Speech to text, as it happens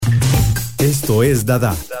Esto es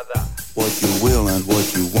Dadá.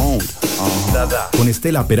 Dadá. Con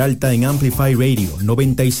Estela Peralta en Amplify Radio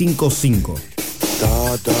 95.5.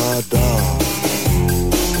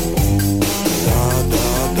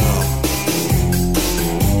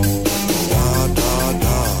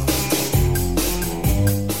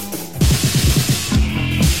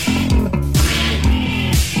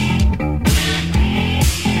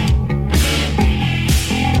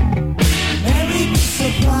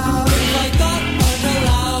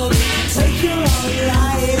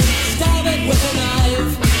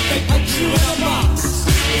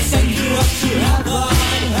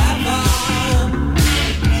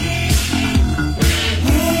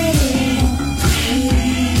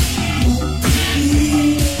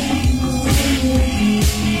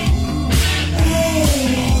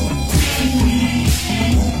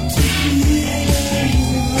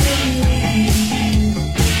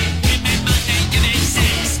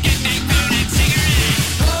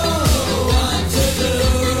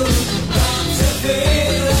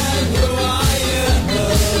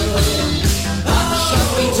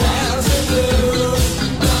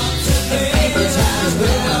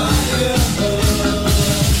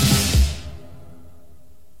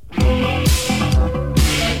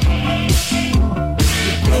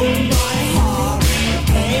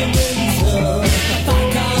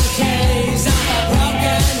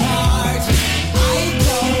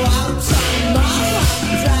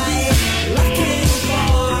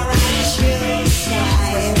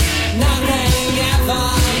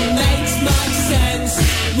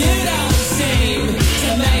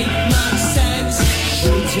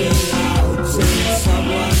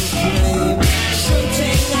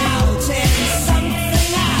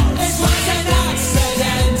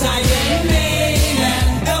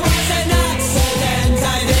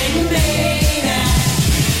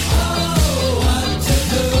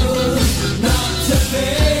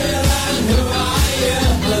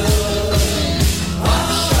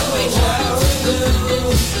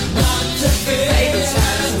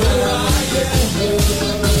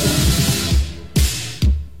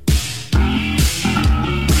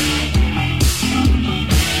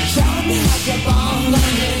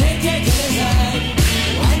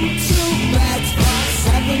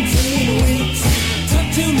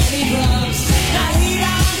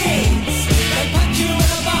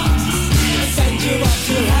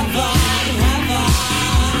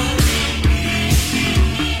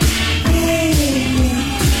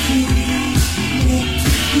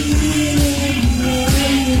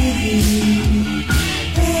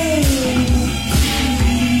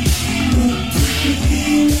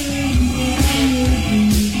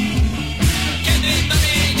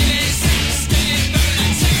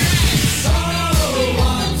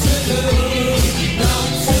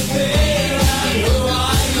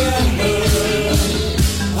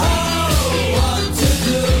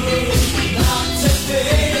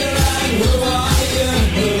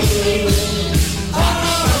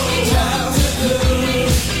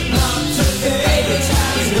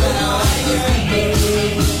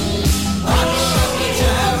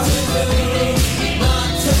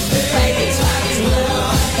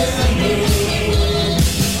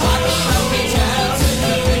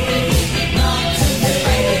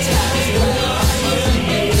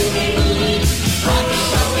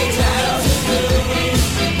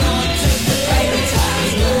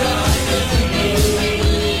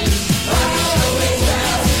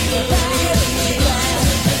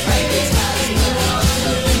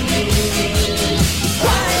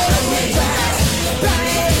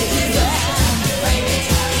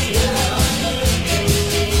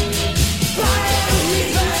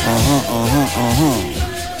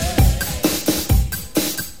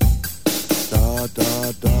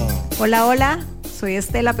 Hola, hola, soy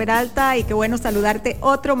Estela Peralta y qué bueno saludarte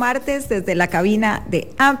otro martes desde la cabina de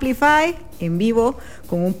Amplify, en vivo,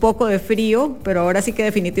 con un poco de frío, pero ahora sí que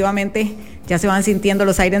definitivamente ya se van sintiendo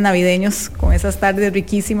los aires navideños con esas tardes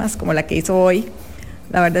riquísimas como la que hizo hoy.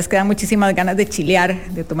 La verdad es que da muchísimas ganas de chilear,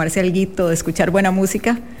 de tomarse alguito, de escuchar buena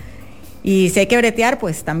música. Y si hay que bretear,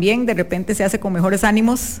 pues también de repente se hace con mejores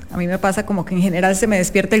ánimos. A mí me pasa como que en general se me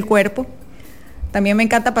despierta el cuerpo. También me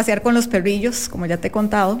encanta pasear con los perrillos, como ya te he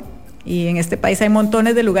contado. Y en este país hay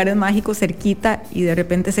montones de lugares mágicos cerquita y de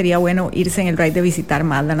repente sería bueno irse en el ride de visitar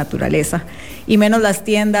más la naturaleza y menos las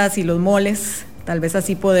tiendas y los moles. Tal vez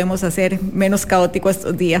así podemos hacer menos caótico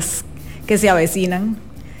estos días que se avecinan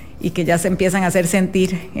y que ya se empiezan a hacer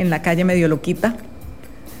sentir en la calle medio loquita.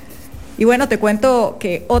 Y bueno, te cuento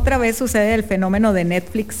que otra vez sucede el fenómeno de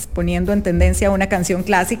Netflix poniendo en tendencia una canción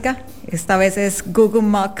clásica. Esta vez es Google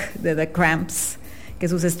Muck de The Cramps, que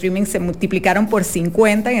sus streamings se multiplicaron por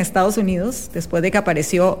 50 en Estados Unidos, después de que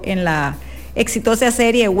apareció en la exitosa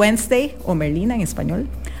serie Wednesday, o Merlina en español.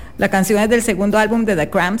 La canción es del segundo álbum de The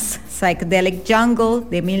Cramps, Psychedelic Jungle,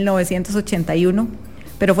 de 1981,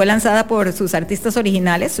 pero fue lanzada por sus artistas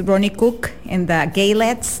originales, Ronnie Cook and the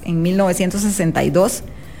Gaylets, en 1962.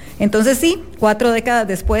 Entonces sí, 4 décadas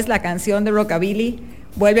después, la canción de Rockabilly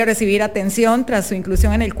vuelve a recibir atención tras su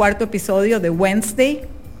inclusión en el 4º episodio de Wednesday,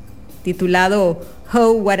 titulado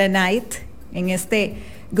Oh, What a Night. En este,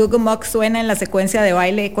 Google Mock suena en la secuencia de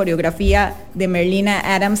baile y coreografía de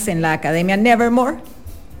Merlina Adams en la Academia Nevermore.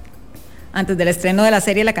 Antes del estreno de la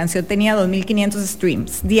serie, la canción tenía 2.500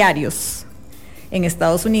 streams diarios en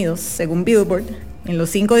Estados Unidos, según Billboard. En los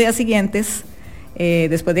 5 días siguientes,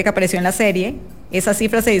 después de que apareció en la serie, esa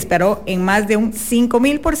cifra se disparó en más de un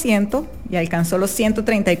 5.000% y alcanzó los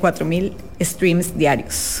 134.000 streams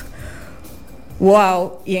diarios.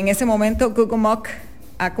 ¡Wow! Y en ese momento Google Mock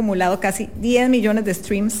ha acumulado casi 10 millones de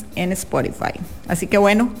streams en Spotify. Así que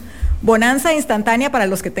bueno, bonanza instantánea para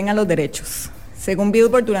los que tengan los derechos. Según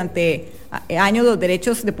Billboard, durante años los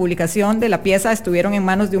derechos de publicación de la pieza estuvieron en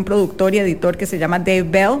manos de un productor y editor que se llama Dave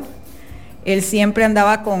Bell. Él siempre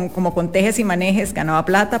andaba como con tejes y manejes, ganaba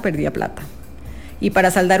plata, perdía plata. Y para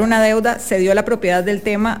saldar una deuda, cedió la propiedad del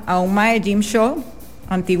tema a un mae, Jim Shaw,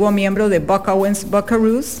 antiguo miembro de Buck Owens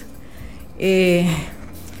Buckaroos.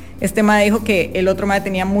 Este mae dijo que el otro mae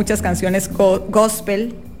tenía muchas canciones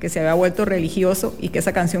gospel, que se había vuelto religioso y que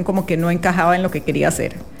esa canción como que no encajaba en lo que quería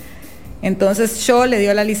hacer. Entonces Shaw le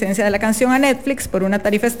dio la licencia de la canción a Netflix por una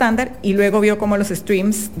tarifa estándar y luego vio cómo los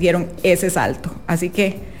streams dieron ese salto. Así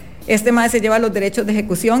que este mae se lleva los derechos de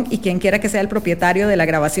ejecución y quien quiera que sea el propietario de la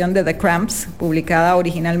grabación de The Cramps, publicada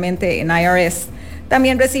originalmente en IRS,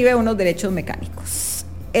 también recibe unos derechos mecánicos.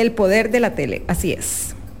 El poder de la tele, así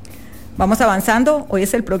es. Vamos avanzando, hoy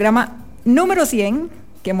es el programa número 100,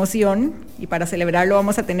 qué emoción, y para celebrarlo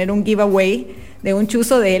vamos a tener un giveaway de un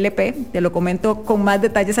chuzo de LP, te lo comento con más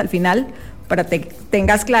detalles al final, para que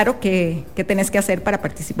tengas claro qué tenés que hacer para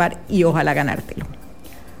participar y ojalá ganártelo.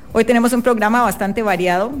 Hoy tenemos un programa bastante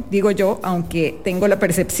variado, digo yo, aunque tengo la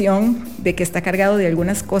percepción de que está cargado de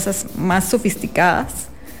algunas cosas más sofisticadas,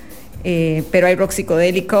 pero hay rock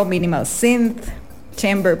psicodélico, minimal synth,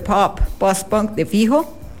 chamber pop, post-punk de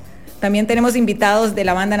fijo. También tenemos invitados de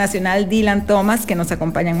la banda nacional Dylan Thomas que nos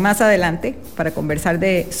acompañan más adelante para conversar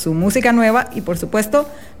de su música nueva y por supuesto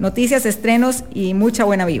noticias, estrenos y mucha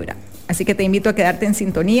buena vibra. Así que te invito a quedarte en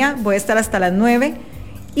sintonía, voy a estar hasta las 9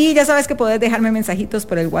 y ya sabes que podés dejarme mensajitos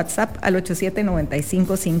por el WhatsApp al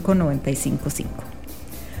 87-955-955.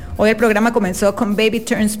 Hoy el programa comenzó con Baby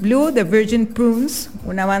Turns Blue de Virgin Prunes,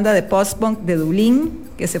 una banda de post-punk de Dublín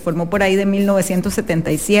que se formó por ahí de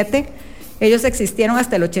 1977. Ellos existieron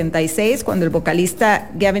hasta el 86, cuando el vocalista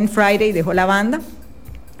Gavin Friday dejó la banda.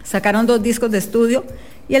 Sacaron 2 discos de estudio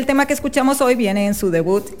y el tema que escuchamos hoy viene en su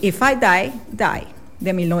debut If I Die, Die,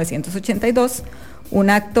 de 1982. Un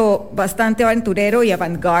acto bastante aventurero y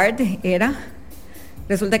avant-garde era.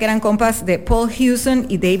 Resulta que eran compas de Paul Hewson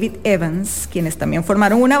y David Evans, quienes también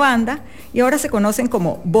formaron una banda y ahora se conocen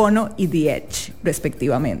como Bono y The Edge,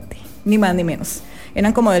 respectivamente. Ni más ni menos.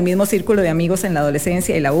 Eran como del mismo círculo de amigos en la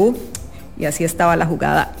adolescencia y la U. Y así estaba la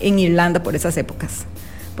jugada en Irlanda por esas épocas.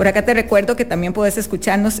 Por acá te recuerdo que también puedes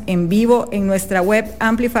escucharnos en vivo en nuestra web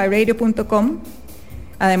amplifyradio.com,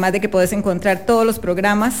 además de que puedes encontrar todos los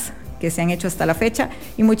programas que se han hecho hasta la fecha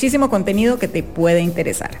y muchísimo contenido que te puede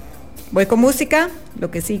interesar. Voy con música, lo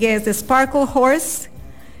que sigue es The Sparkle Horse.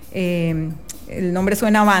 El nombre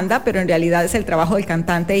suena a banda, pero en realidad es el trabajo del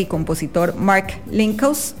cantante y compositor Mark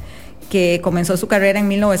Linkous, que comenzó su carrera en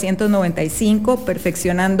 1995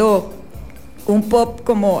 perfeccionando un pop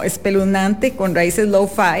como espeluznante con raíces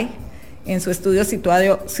lo-fi en su estudio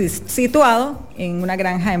situado en una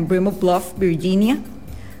granja en Brimble Bluff, Virginia.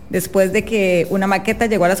 Después de que una maqueta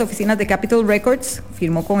llegó a las oficinas de Capitol Records,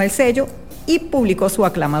 firmó con el sello y publicó su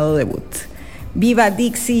aclamado debut. Viva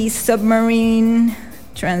Dixie, Submarine,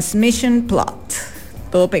 Transmission Plot,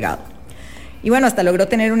 todo pegado. Y bueno, hasta logró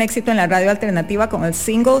tener un éxito en la radio alternativa con el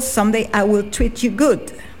single Someday I Will Treat You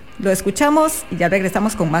Good. Lo escuchamos y ya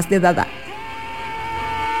regresamos con más de Dadá.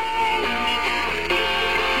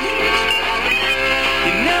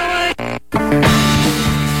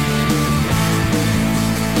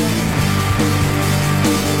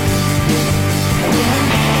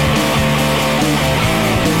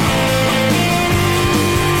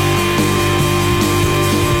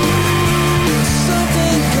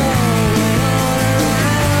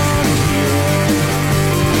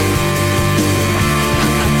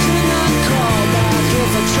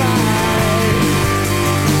 Try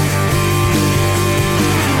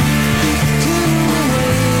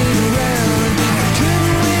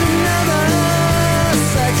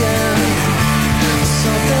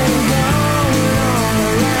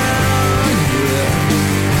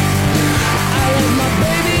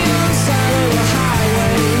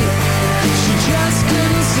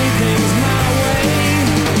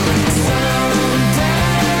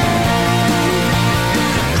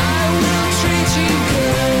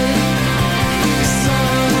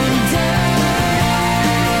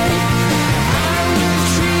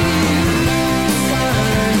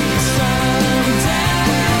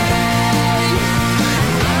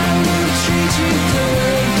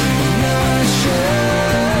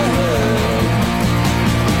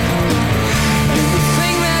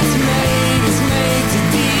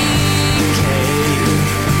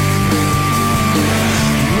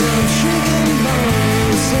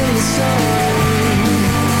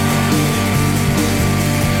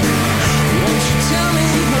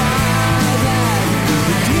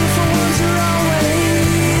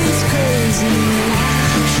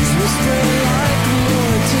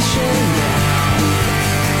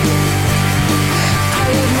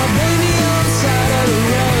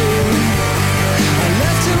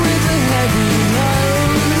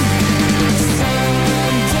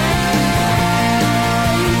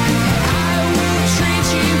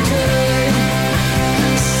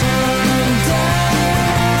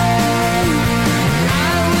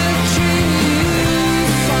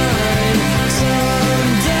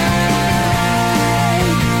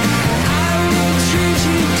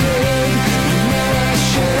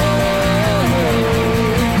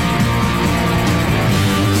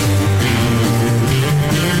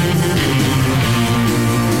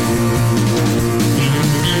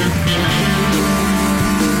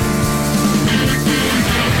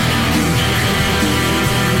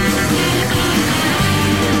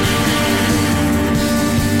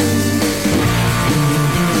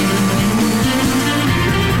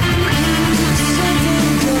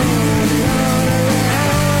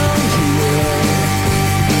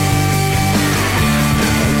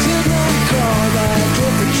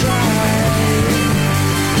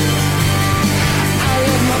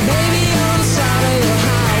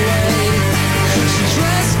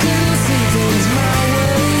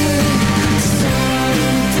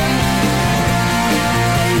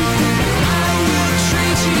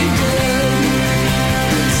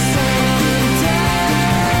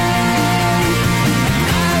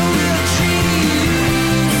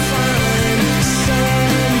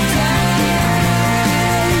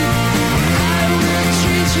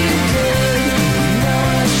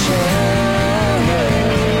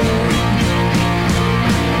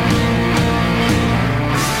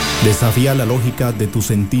Desafía la lógica de tus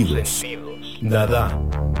sentidos. Dadá.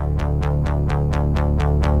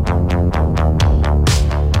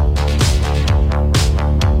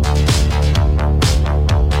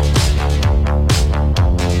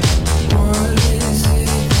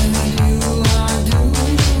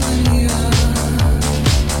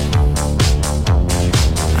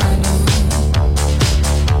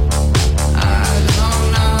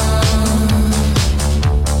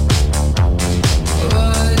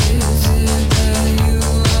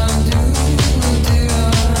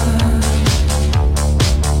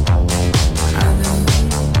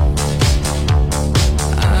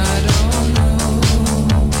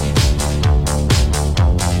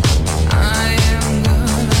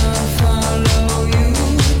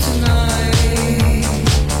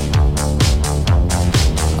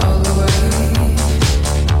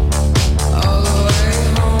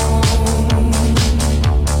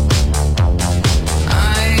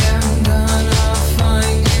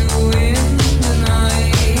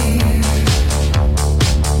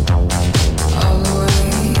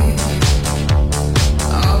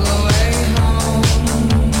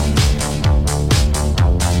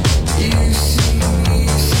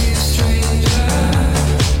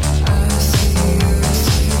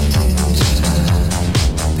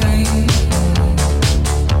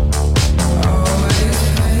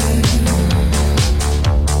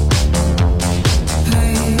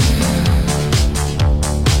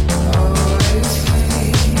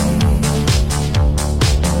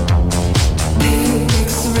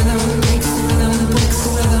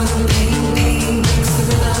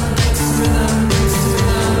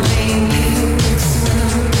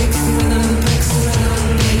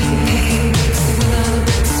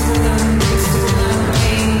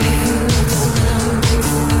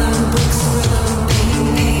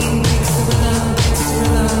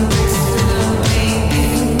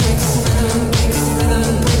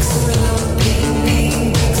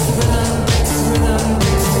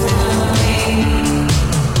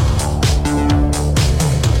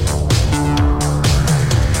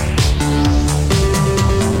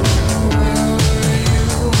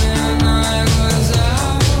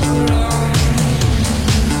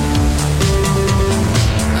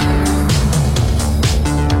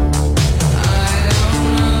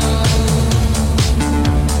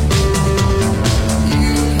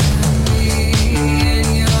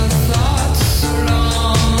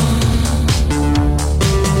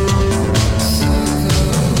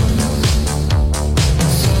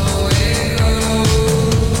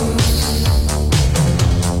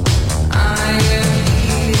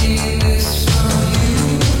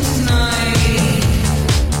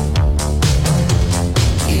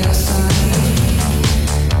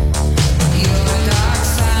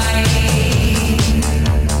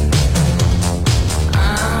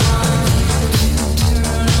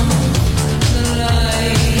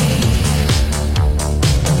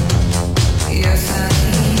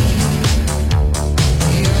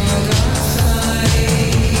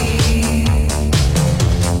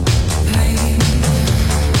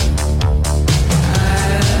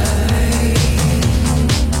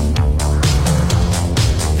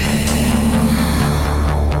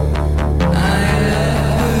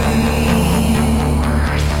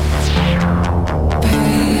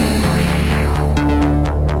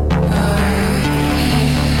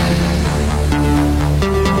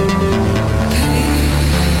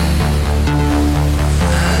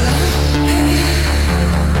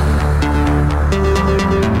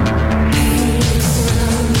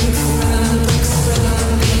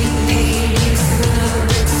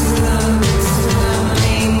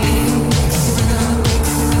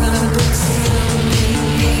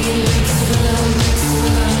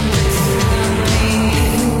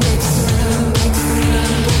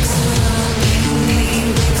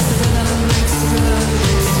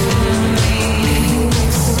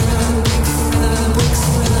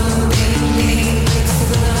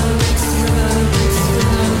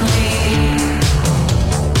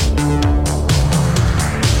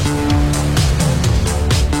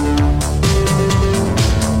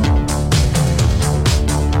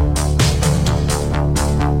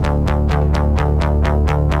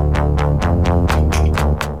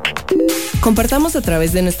 Compartamos a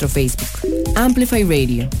través de nuestro Facebook, Amplify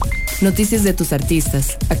Radio. Noticias de tus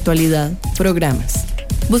artistas, actualidad, programas.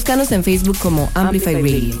 Búscanos en Facebook como Amplify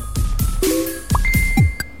Radio.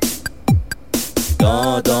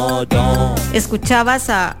 Escuchabas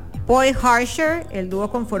a Boy Harsher, el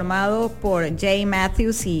dúo conformado por Jay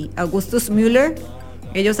Matthews y Augustus Müller.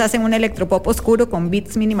 Ellos hacen un electropop oscuro con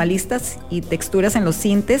beats minimalistas y texturas en los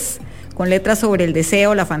sintes, con letras sobre el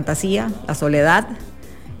deseo, la fantasía, la soledad.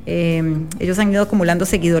 Ellos han ido acumulando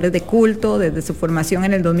seguidores de culto desde su formación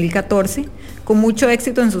en el 2014, con mucho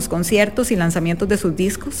éxito en sus conciertos y lanzamientos de sus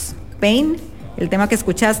discos. Pain, el tema que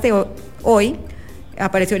escuchaste hoy,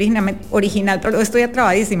 apareció estoy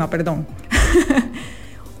atrabadísima, perdón.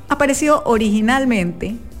 Apareció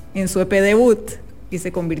originalmente en su EP debut y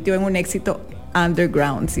se convirtió en un éxito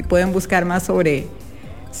underground. Si pueden buscar más sobre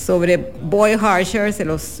Boy Harsher, se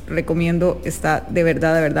los recomiendo, está de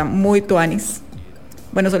verdad muy tuanis.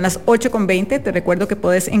 Bueno, son las 8:20, te recuerdo que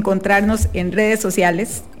puedes encontrarnos en redes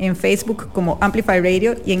sociales, en Facebook como Amplify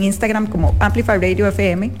Radio y en Instagram como Amplify Radio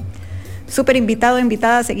FM. Súper invitado,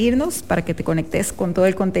 invitada a seguirnos para que te conectes con todo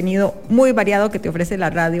el contenido muy variado que te ofrece la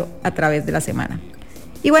radio a través de la semana.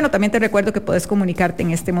 Y bueno, también te recuerdo que puedes comunicarte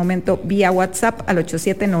en este momento vía WhatsApp al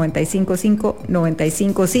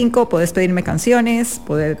 87-955-955. Puedes pedirme canciones,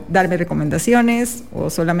 poder darme recomendaciones o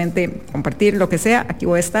solamente compartir lo que sea. Aquí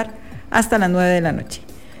voy a estar hasta las 9 de la noche.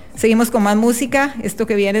 Seguimos con más música. Esto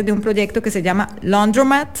que viene es de un proyecto que se llama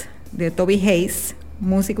Laundromat, de Toby Hayes,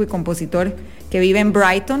 músico y compositor que vive en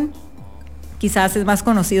Brighton. Quizás es más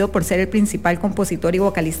conocido por ser el principal compositor y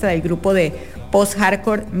vocalista del grupo de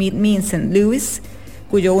post-hardcore Meet Me in St. Louis,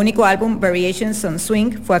 cuyo único álbum Variations on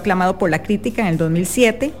Swing fue aclamado por la crítica en el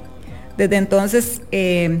 2007. Desde entonces,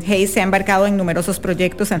 Hayes se ha embarcado en numerosos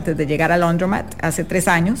proyectos antes de llegar a Laundromat hace 3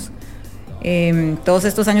 años. Todos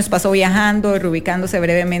estos años pasó viajando, reubicándose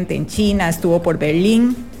brevemente en China, estuvo por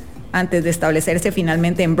Berlín antes de establecerse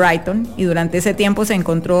finalmente en Brighton, y durante ese tiempo se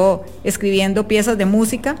encontró escribiendo piezas de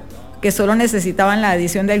música que solo necesitaban la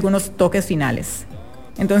adición de algunos toques finales.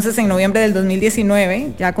 Entonces, en noviembre del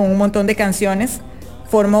 2019, ya con un montón de canciones,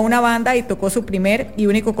 formó una banda y tocó su primer y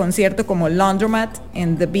único concierto como Laundromat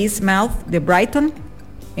en The Beast's Mouth de Brighton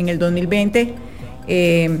en el 2020.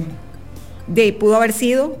 Pudo haber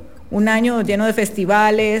sido un año lleno de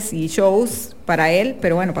festivales y shows para él,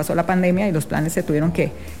 pero bueno, pasó la pandemia y los planes se tuvieron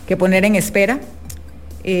que poner en espera,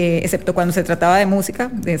 excepto cuando se trataba de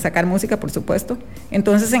música, de sacar música, por supuesto.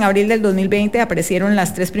 Entonces, en abril del 2020 aparecieron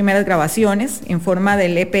las 3 primeras grabaciones en forma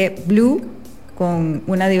del EP Blue, con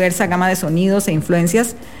una diversa gama de sonidos e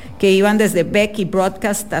influencias que iban desde Beck y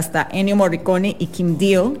Broadcast hasta Ennio Morricone y Kim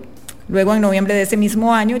Deal. Luego, en noviembre de ese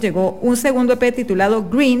mismo año, llegó un segundo EP titulado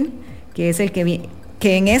Green, que es el que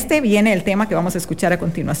en este viene el tema que vamos a escuchar a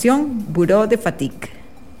continuación, Bureau de Fatigue.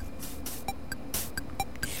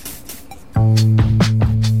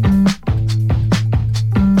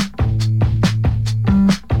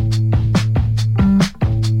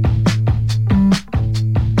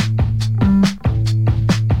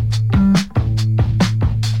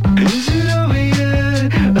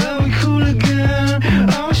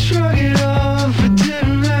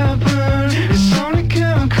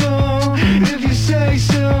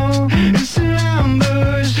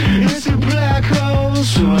 It's a black hole.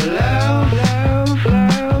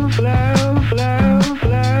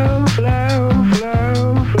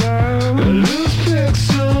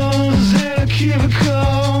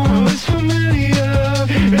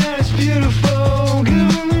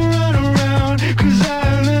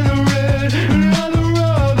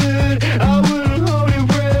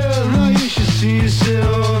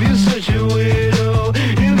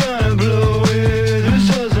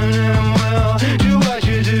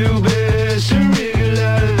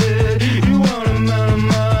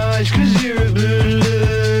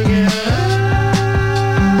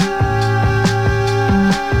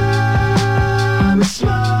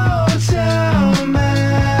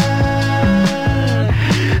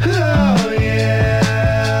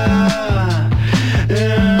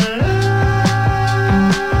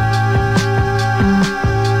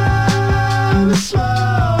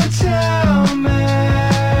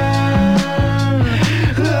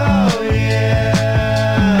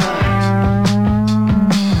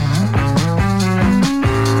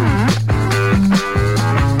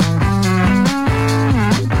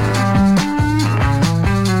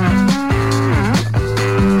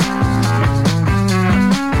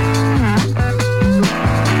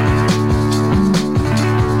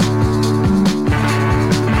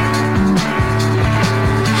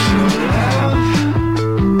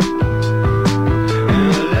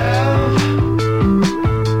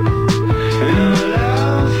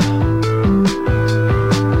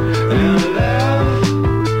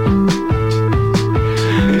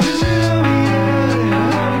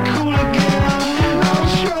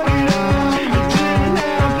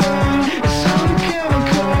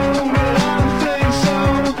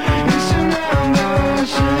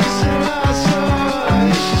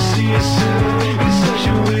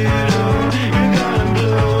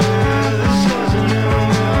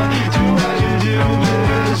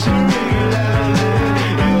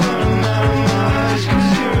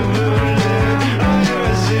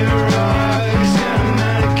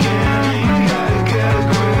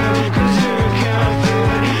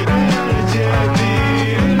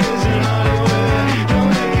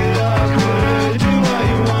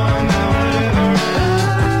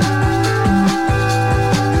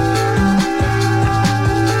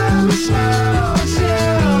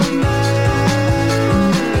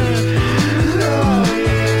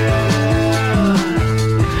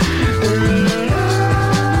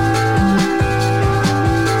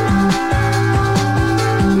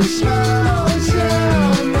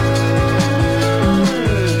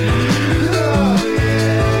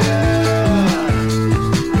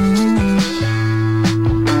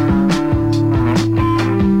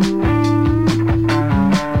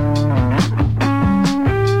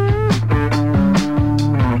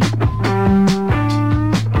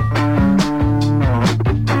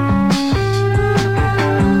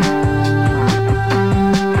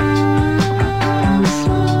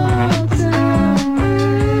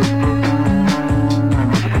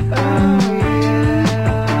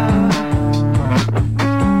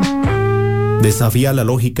 Desafía la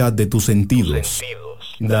lógica de tus sentidos.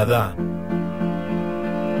 Dadá.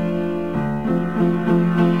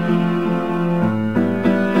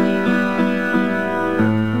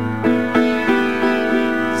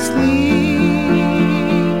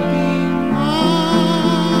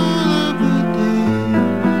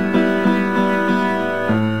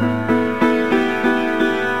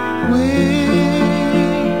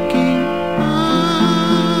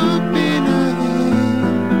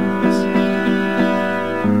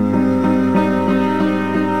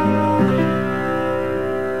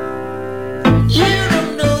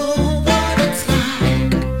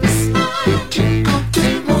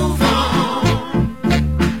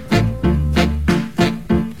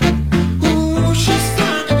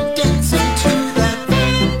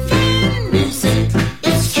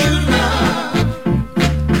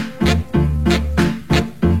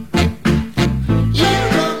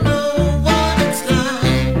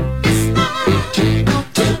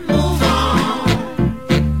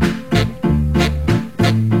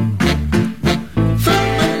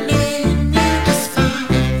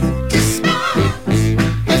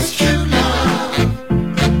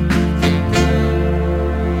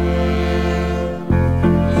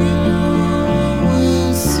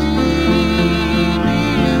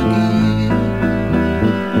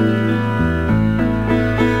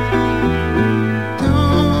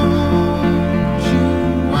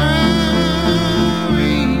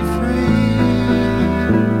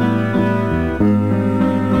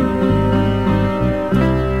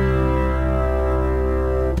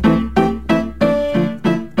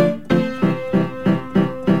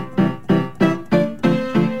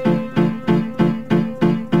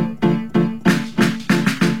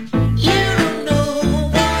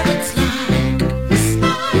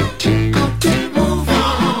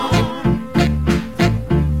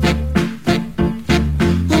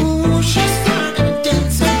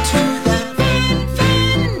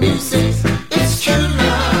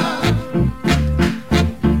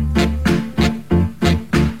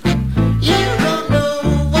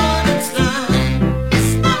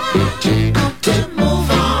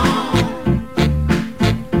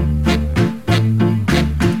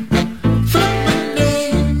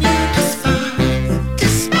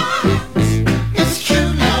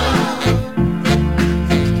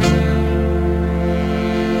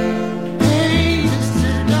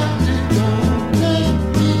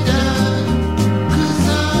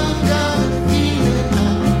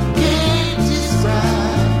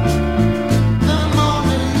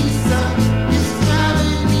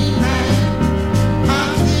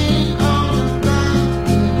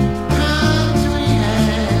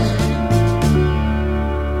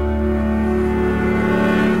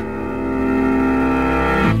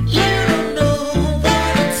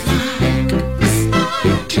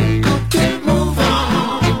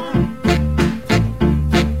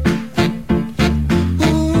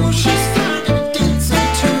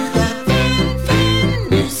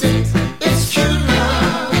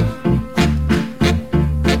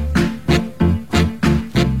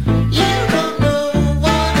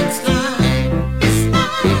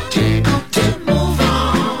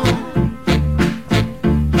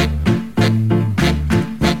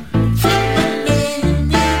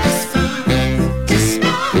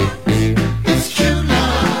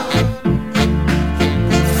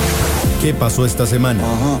 ¿Qué pasó esta semana?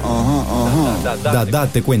 Dadá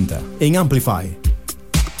te cuenta en Amplify.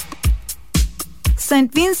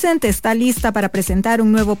 St. Vincent está lista para presentar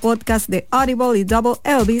un nuevo podcast de Audible y Double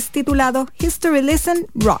Elvis titulado History Listen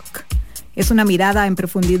Rock. Es una mirada en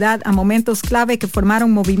profundidad a momentos clave que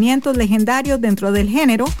formaron movimientos legendarios dentro del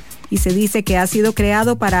género y se dice que ha sido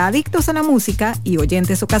creado para adictos a la música y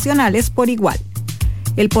oyentes ocasionales por igual.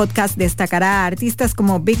 El podcast destacará a artistas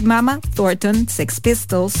como Big Mama, Thornton, Sex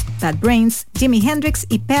Pistols, Bad Brains, Jimi Hendrix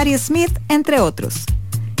y Patti Smith, entre otros.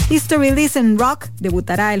 History Listen Rock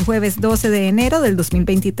debutará el jueves 12 de enero del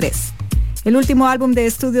 2023. El último álbum de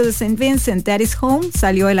estudio de St. Vincent, Daddy's Home,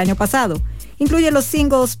 salió el año pasado. Incluye los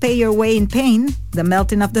singles Pay Your Way in Pain, The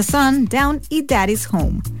Melting of the Sun, Down y Daddy's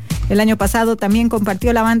Home. El año pasado también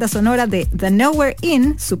compartió la banda sonora de The Nowhere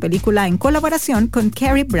Inn, su película en colaboración con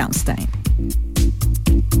Carrie Brownstein.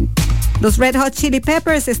 Los Red Hot Chili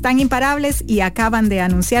Peppers están imparables y acaban de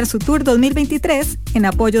anunciar su tour 2023 en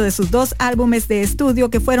apoyo de sus dos álbumes de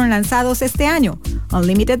estudio que fueron lanzados este año,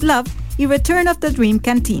 Unlimited Love y Return of the Dream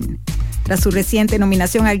Canteen. Tras su reciente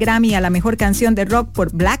nominación al Grammy a la mejor canción de rock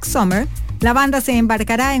por Black Summer, La banda se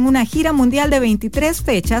embarcará en una gira mundial de 23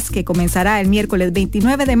 fechas que comenzará el miércoles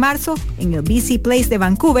 29 de marzo en el BC Place de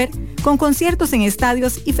Vancouver, con conciertos en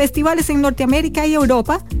estadios y festivales en Norteamérica y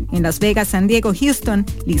Europa, en Las Vegas, San Diego, Houston,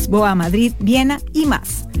 Lisboa, Madrid, Viena y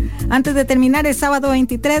más. Antes de terminar el sábado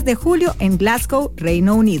 23 de julio en Glasgow,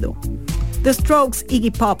 Reino Unido. The Strokes, Iggy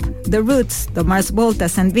Pop, The Roots, The Mars Volta,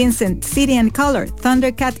 St. Vincent, City and Colour,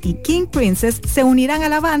 Thundercat y King Princess se unirán a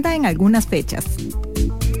la banda en algunas fechas.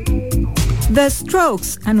 The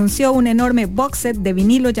Strokes anunció un enorme box set de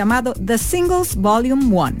vinilo llamado The Singles Volume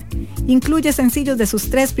 1. Incluye sencillos de sus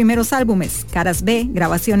 3 primeros álbumes, caras B,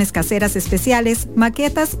 grabaciones caseras especiales,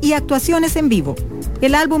 maquetas y actuaciones en vivo.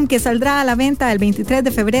 El álbum, que saldrá a la venta el 23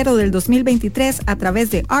 de febrero del 2023 a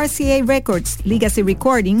través de RCA Records Legacy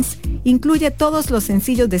Recordings, incluye todos los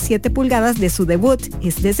sencillos de 7 pulgadas de su debut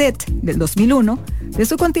Is This It del 2001, de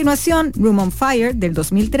su continuación Room on Fire del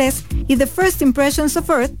 2003 y The First Impressions of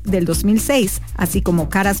Earth del 2006, así como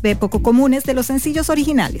caras B poco comunes de los sencillos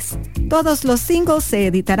originales. Todos los singles se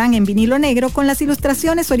editarán en vinilo negro con las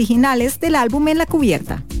ilustraciones originales del álbum en la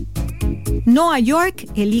cubierta. Noah York,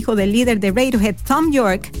 el hijo del líder de Radiohead Tom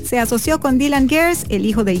York, se asoció con Dylan Gers, el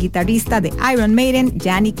hijo del guitarrista de Iron Maiden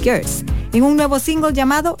Yannick Gers, en un nuevo single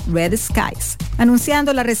llamado Red Skies.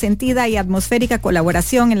 Anunciando la resentida y atmosférica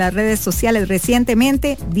colaboración en las redes sociales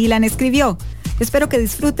recientemente, Dylan escribió: "Espero que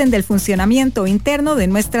disfruten del funcionamiento interno de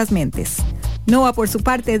nuestras mentes". Noah, por su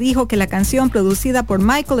parte, dijo que la canción, producida por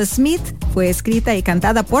Michael Smith, fue escrita y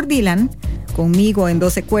cantada por Dylan, conmigo en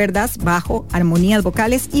 12 cuerdas, bajo, armonías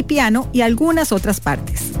vocales y piano y algunas otras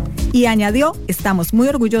partes. Y añadió: "Estamos muy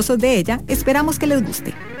orgullosos de ella, esperamos que les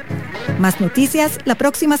guste". Más noticias la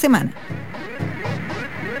próxima semana.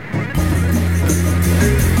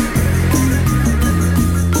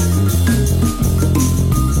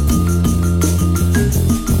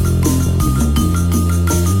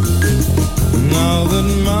 Now that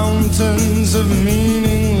mountains of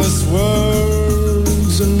meaningless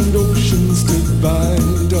words and oceans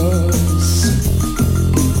divide us,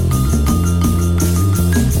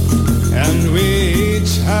 and we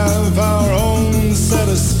each have our own set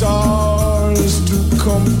of stars to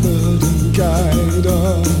comfort and guide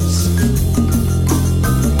us,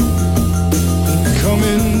 come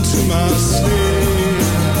into my sleep,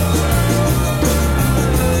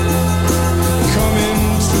 come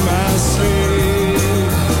into my sleep.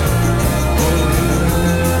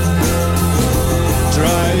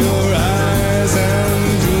 Dry your eyes and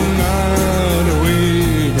do not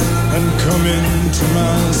weep, and come into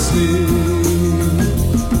my sleep.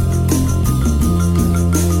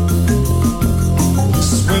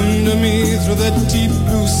 Swim to me through the deep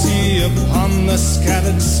blue sea, upon the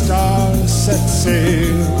scattered stars set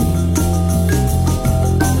sail.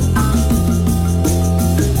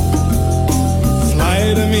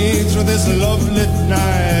 Fly to me through this love-lit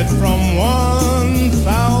night from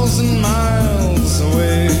 1,000 miles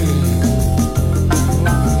away,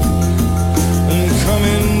 and come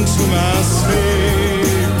into my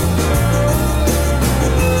sleep,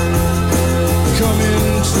 come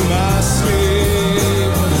into my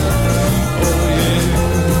sleep, oh yeah,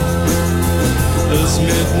 as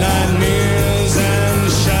midnight nears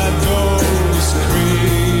and shadows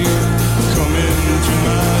creep, come into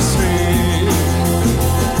my sleep.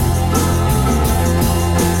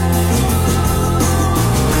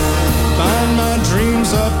 Find my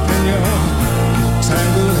dreams up in your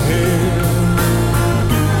tangled hair,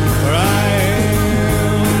 for I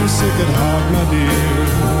am sick at heart, my dear.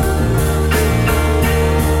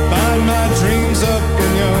 Find my dreams up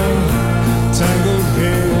in your tangled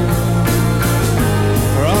hair,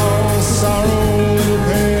 for all sorrow will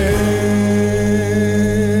pass,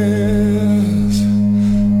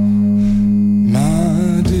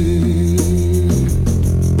 my dear.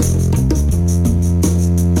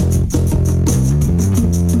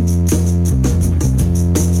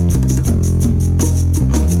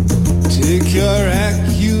 Take your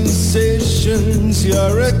accusations, your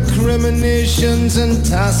recriminations, and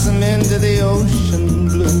toss them into the ocean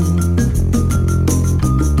blue.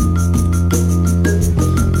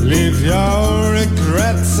 Leave your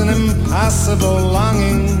regrets and impossible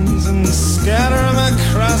longings and scatter them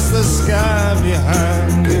across the sky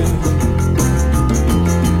behind you.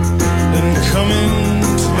 Then come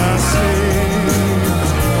into my sleep,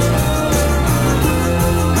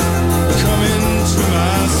 come into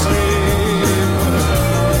my sleep.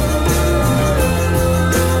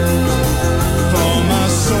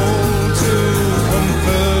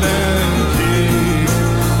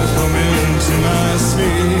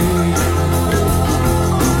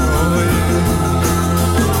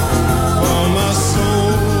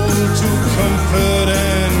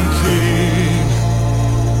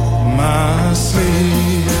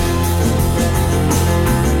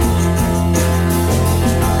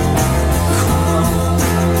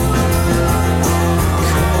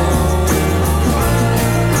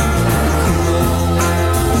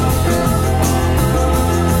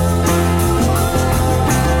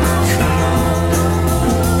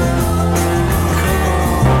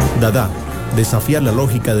 Desafiar la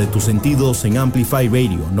lógica de tus sentidos en Amplify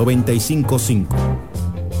Radio 955.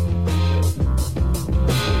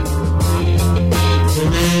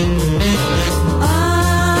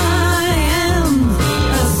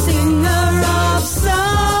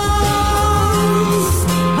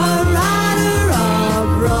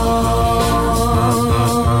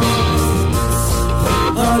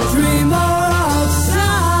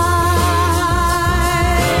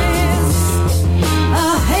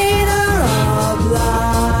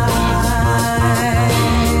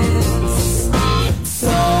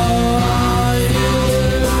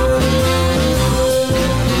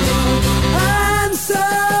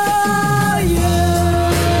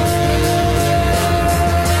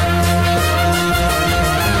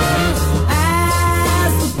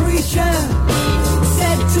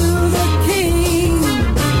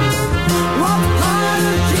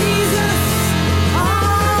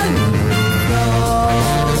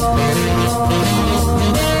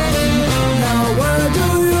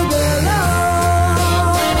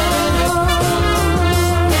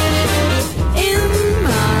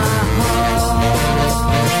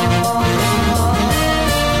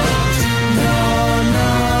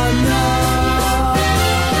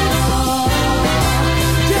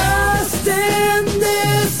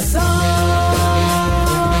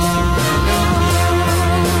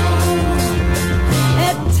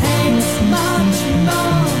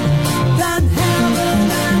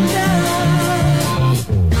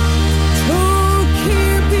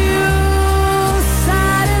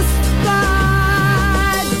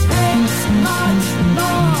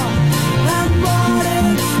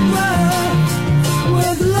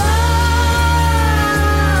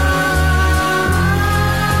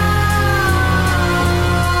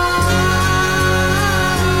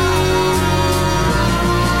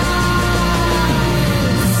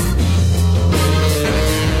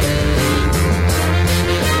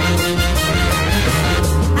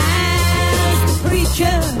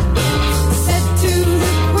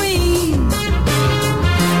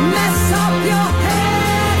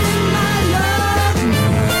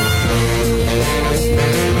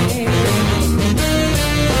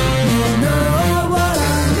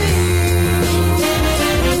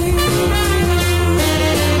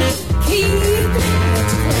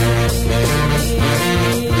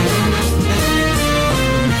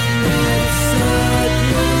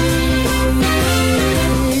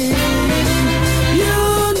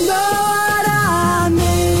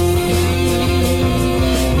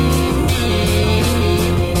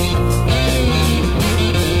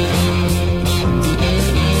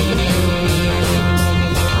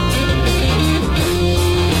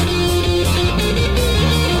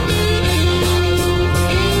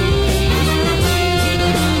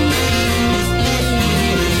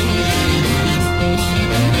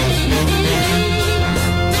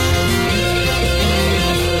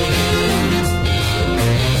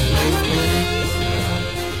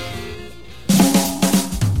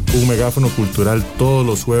 Megáfono cultural todos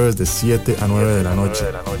los jueves de 7 a 9 de la noche.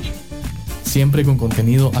 Siempre con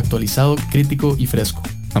contenido actualizado, crítico y fresco.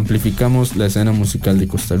 Amplificamos la escena musical de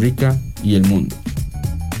Costa Rica y el mundo.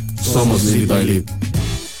 Somos Lead by Lead.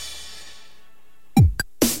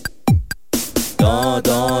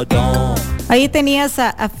 Ahí tenías a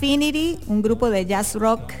Affinity, un grupo de jazz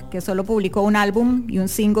rock que solo publicó un álbum y un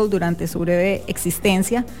single durante su breve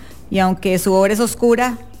existencia, y aunque su obra es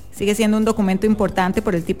oscura, sigue siendo un documento importante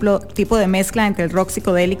por el tipo de mezcla entre el rock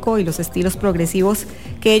psicodélico y los estilos progresivos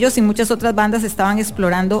que ellos y muchas otras bandas estaban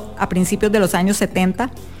explorando a principios de los años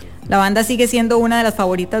 70. La banda sigue siendo una de las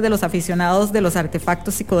favoritas de los aficionados de los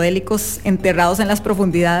artefactos psicodélicos enterrados en las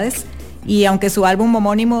profundidades, y aunque su álbum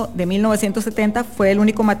homónimo de 1970 fue el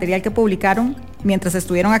único material que publicaron mientras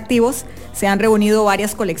estuvieron activos, se han reunido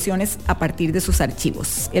varias colecciones a partir de sus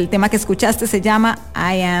archivos. El tema que escuchaste se llama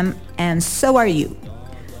I Am and So Are You.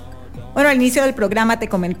 Bueno, al inicio del programa te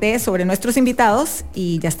comenté sobre nuestros invitados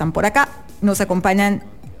y ya están por acá. Nos acompañan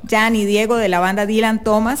Jan y Diego de la banda Dylan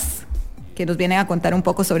Thomas, que nos vienen a contar un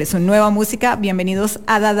poco sobre su nueva música. Bienvenidos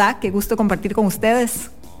a Dadá, qué gusto compartir con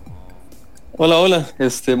ustedes. Hola,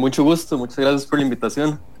 mucho gusto, muchas gracias por la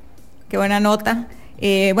invitación. Qué buena nota.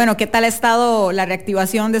 Bueno, ¿qué tal ha estado la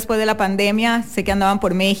reactivación después de la pandemia? Sé que andaban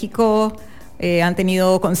por México, han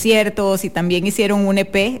tenido conciertos y también hicieron un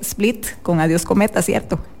EP split con Adiós Cometa,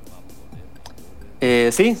 ¿cierto?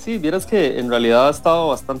 Sí, vieras que en realidad ha estado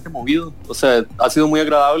bastante movido, o sea, ha sido muy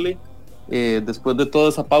agradable después de toda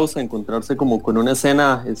esa pausa encontrarse como con una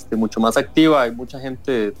escena mucho más activa. Hay mucha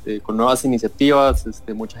gente con nuevas iniciativas,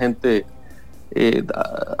 mucha gente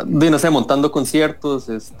montando conciertos,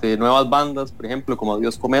 nuevas bandas, por ejemplo, como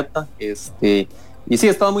Adiós Cometa, sí, he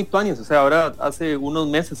estado muy tuanis, o sea, ahora hace unos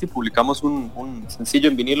meses sí publicamos un sencillo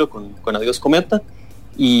en vinilo con Adiós Cometa,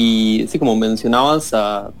 y sí, como mencionabas,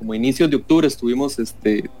 como inicios de octubre estuvimos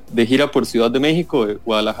de gira por Ciudad de México,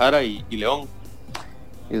 Guadalajara y León,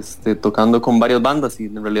 tocando con varias bandas, y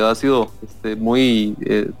en realidad ha sido muy,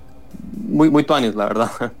 muy tuanis, la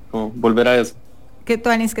verdad, como volver a eso. Qué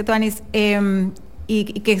tuanis, qué tuanis.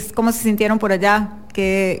 ¿Cómo se sintieron por allá?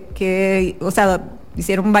 O sea,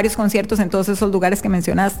 hicieron varios conciertos en todos esos lugares que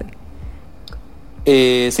mencionaste.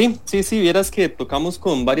 Sí, vieras que tocamos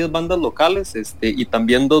con varias bandas locales, y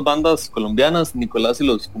también 2 bandas colombianas, Nicolás y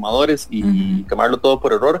los Fumadores y Quemarlo Todo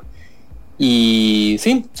por Error. Y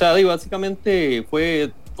sí, o sea, básicamente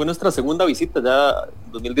fue nuestra segunda visita. Ya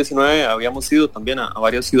en 2019 habíamos ido también a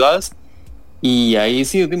varias ciudades, y ahí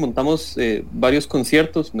sí montamos varios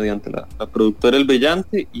conciertos mediante la productora El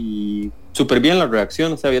Brillante, y súper bien la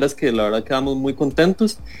reacción. O sea, vieras que la verdad quedamos muy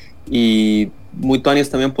contentos, y muy tuanis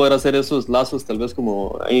también poder hacer esos lazos tal vez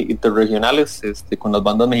como interregionales con las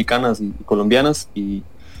bandas mexicanas y colombianas, y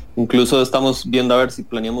incluso estamos viendo a ver si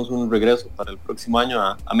planeamos un regreso para el próximo año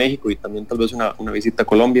a México, y también tal vez una visita a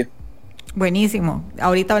Colombia. Buenísimo.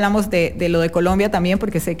 Ahorita hablamos de lo de Colombia también,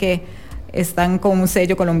 porque sé que están con un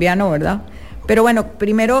sello colombiano, ¿verdad? Pero bueno,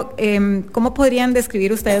 primero, ¿cómo podrían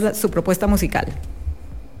describir ustedes su propuesta musical?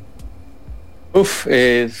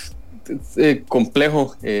 Es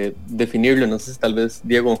complejo definirlo. No sé si tal vez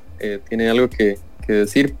Diego tiene algo que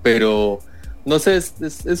decir, pero no sé,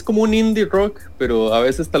 es como un indie rock, pero a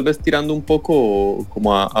veces tal vez tirando un poco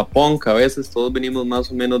como a punk. A veces todos venimos más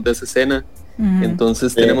o menos de esa escena.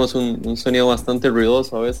 Entonces tenemos un sonido bastante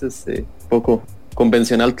ruidoso, a veces poco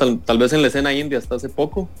convencional, tal vez en la escena indie hasta hace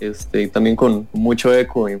poco, y también con mucho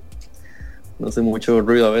eco y no sé, mucho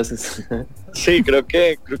ruido a veces. Sí, creo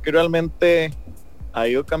que realmente ha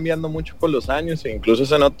ido cambiando mucho con los años, e incluso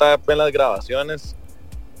se nota en las grabaciones.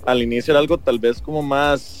 Al inicio era algo tal vez como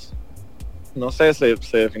más, no sé, se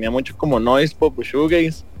definía mucho como noise pop o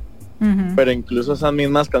shoegaze, pero incluso esas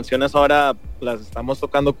mismas canciones ahora las estamos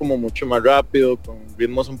tocando como mucho más rápido, con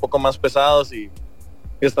ritmos un poco más pesados, y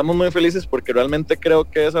estamos muy felices porque realmente creo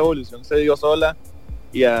que esa evolución se dio sola,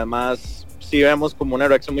 y además sí vemos como una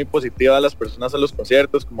reacción muy positiva de las personas a los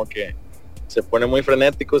conciertos, como que se pone muy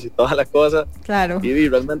frenéticos y toda la cosa. Claro. Y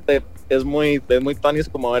realmente es muy tuanis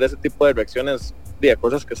como ver ese tipo de reacciones de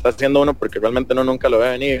cosas que está haciendo uno, porque realmente uno nunca lo ve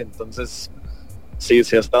venir. Entonces sí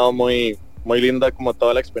ha estado muy linda como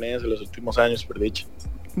toda la experiencia de los últimos años, por dicho.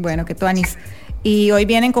 Bueno, qué tuanis. Y hoy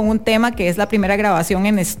vienen con un tema que es la primera grabación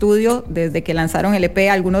en estudio desde que lanzaron el EP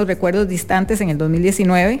Algunos Recuerdos Distantes en el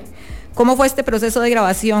 2019. ¿Cómo fue este proceso de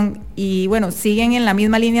grabación? Y bueno, ¿siguen en la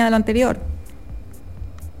misma línea de lo anterior?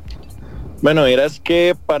 Bueno, es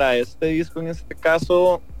que para este disco, en este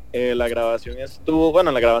caso, la grabación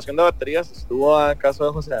de baterías estuvo a caso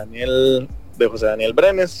de José Daniel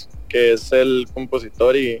Brenes, que es el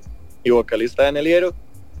compositor y vocalista de Neliero.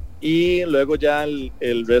 Y luego ya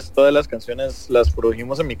el resto de las canciones las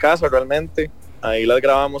produjimos en mi casa realmente. Ahí las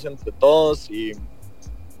grabamos entre todos, y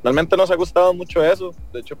realmente nos ha gustado mucho eso.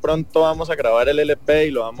 De hecho, pronto vamos a grabar el LP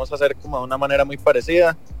y lo vamos a hacer como de una manera muy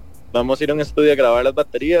parecida. Vamos a ir a un estudio a grabar las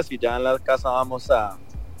baterías, y ya en la casa vamos a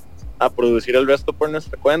producir el resto por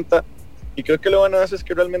nuestra cuenta. Y creo que lo bueno de eso es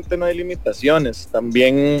que realmente no hay limitaciones.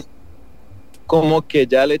 También como que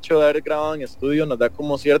ya el hecho de haber grabado en estudio nos da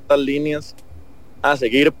como ciertas líneas a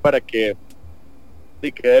seguir para que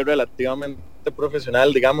quede relativamente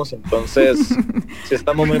profesional, digamos. Entonces sí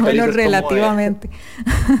estamos muy felices. Bueno, relativamente.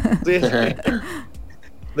 Sí,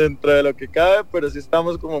 dentro de lo que cabe, pero sí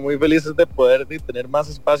estamos como muy felices de poder tener más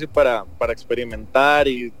espacio para experimentar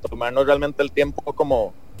y tomarnos realmente el tiempo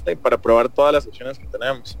como para probar todas las opciones que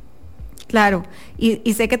tenemos. Claro,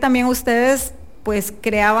 y sé que también ustedes pues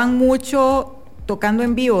creaban mucho tocando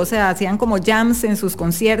en vivo, o sea, hacían como jams en sus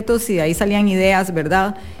conciertos y de ahí salían ideas,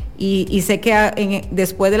 ¿verdad? Y sé que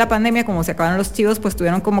después de la pandemia, como se acabaron los chivos, pues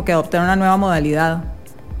tuvieron como que adoptar una nueva modalidad.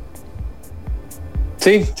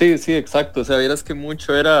 Sí, exacto. O sea, vieras que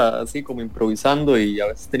mucho era así como improvisando, y a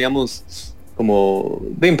veces teníamos como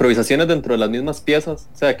de improvisaciones dentro de las mismas piezas.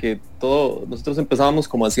 O sea, que nosotros empezábamos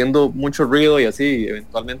como haciendo mucho ruido y así,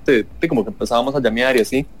 eventualmente como que empezábamos a llamear y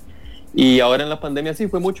así. Y ahora en la pandemia sí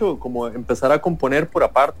fue mucho como empezar a componer por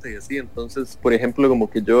aparte y así. Entonces, por ejemplo, como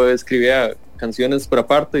que yo escribía canciones por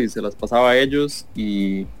aparte y se las pasaba a ellos,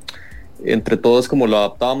 y entre todos como lo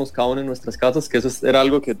adaptábamos cada uno en nuestras casas, que eso era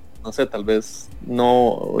algo que, no sé, tal vez no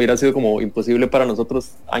hubiera sido como imposible para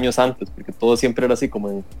nosotros años antes, porque todo siempre era así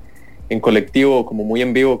como en colectivo, como muy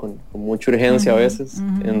en vivo, con mucha urgencia a veces.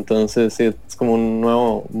 Entonces sí, es como una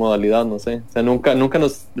nueva modalidad, no sé. O sea, nunca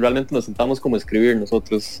realmente nos sentamos como a escribir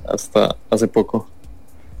nosotros hasta hace poco.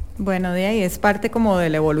 Bueno, de ahí es parte como de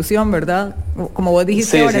la evolución, ¿verdad? Como vos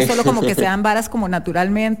dijiste, sí, ahora sí. es solo como que se dan varas como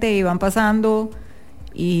naturalmente y van pasando,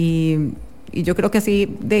 y yo creo que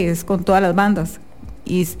así es con todas las bandas.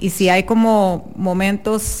 Y si hay como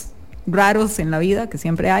momentos raros en la vida, que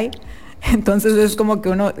siempre hay, entonces es como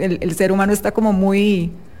que el ser humano está como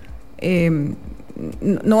muy,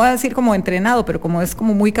 no voy a decir como entrenado, pero como es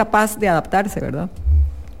como muy capaz de adaptarse, ¿verdad?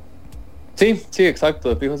 Sí, exacto.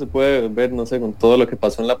 De fijo se puede ver, no sé, con todo lo que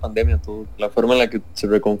pasó en la pandemia, la forma en la que se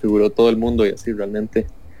reconfiguró todo el mundo, y así realmente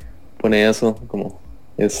pone eso como,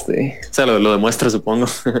 o sea, lo demuestra, supongo.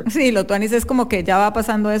 Sí, lo tuanis es como que ya va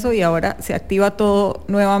pasando eso y ahora se activa todo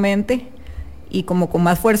nuevamente y como con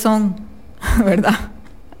más fuerzón, ¿verdad?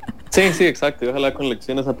 Sí, exacto. Y ojalá con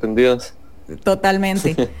lecciones aprendidas.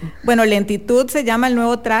 Totalmente. Bueno, Lentitud se llama el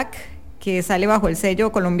nuevo track que sale bajo el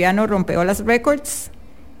sello colombiano Rompeolas Records.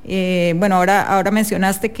 Bueno, ahora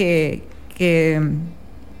mencionaste que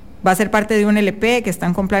va a ser parte de un LP, que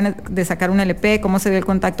están con planes de sacar un LP. ¿Cómo se ve el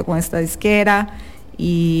contacto con esta disquera?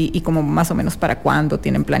 Y como más o menos para cuándo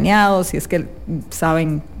tienen planeado, si es que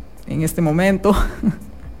saben en este momento.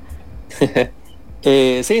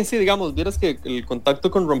 Sí, digamos, vieras que el contacto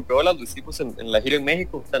con Rompeolas lo hicimos en la gira en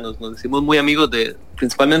México. O sea, nos hicimos muy amigos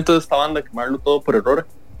principalmente de esta banda, Quemarlo Todo por Error.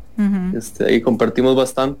 Ahí compartimos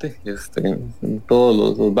bastante en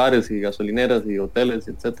todos los bares y gasolineras y hoteles,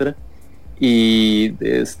 etcétera. Y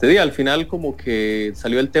al final como que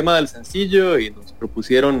salió el tema del sencillo y nos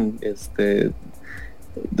propusieron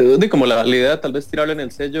como la idea tal vez tirarlo en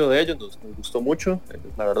el sello de ellos. Nos gustó mucho,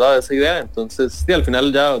 la verdad, esa idea. Entonces al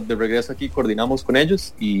final ya de regreso aquí coordinamos con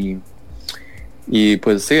ellos y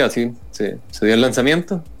pues sí, así se dio el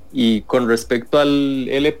lanzamiento. Y con respecto al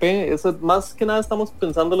LP, eso más que nada estamos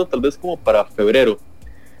pensándolo tal vez como para febrero.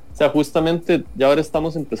 O sea, justamente ya ahora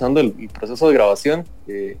estamos empezando el proceso de grabación.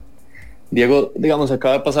 Diego, digamos,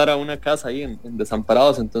 acaba de pasar a una casa ahí en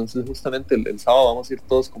Desamparados, entonces justamente el sábado vamos a ir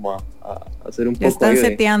todos como a hacer un poco. Están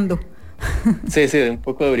seteando. Sí, de un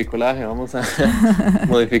poco de bricolaje, vamos a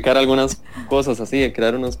modificar algunas cosas así, a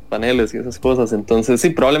crear unos paneles y esas cosas. Entonces sí,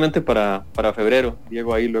 probablemente para febrero.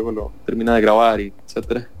 Diego ahí luego lo termina de grabar y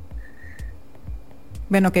etcétera.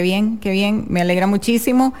 Bueno, qué bien, me alegra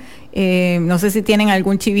muchísimo. No sé si tienen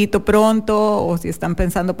algún chivito pronto o si están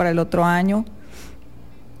pensando para el otro año,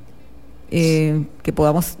 que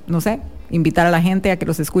podamos, no sé, invitar a la gente a que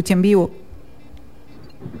los escuche en vivo.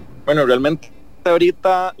 Bueno, realmente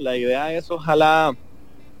ahorita la idea es ojalá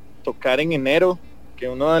tocar en enero, que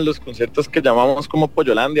uno de los conciertos que llamamos como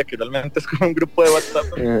Pollolandia, que realmente es como un grupo de WhatsApp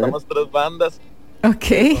donde estamos 3 bandas.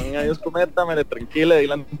 Ok. Son Adiós Cometa, Mele Tranquila,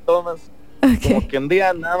 Dylan Thomas. Okay. Como que un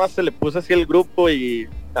día nada más se le puso así el grupo y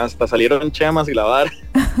hasta salieron Chemas y la vara.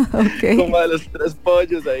 Okay. Como de los 3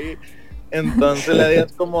 pollos ahí. Entonces la idea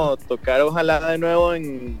es como tocar ojalá de nuevo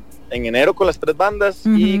en enero con las 3 bandas.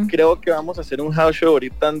 Y creo que vamos a hacer un house show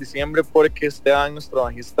ahorita en diciembre porque Esteban, nuestro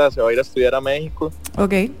bajista, se va a ir a estudiar a México.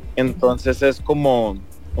 Okay. Entonces es como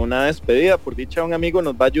una despedida. Por dicha, un amigo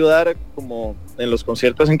nos va a ayudar como en los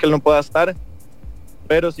conciertos en que él no pueda estar,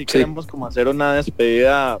 pero sí queremos como hacer una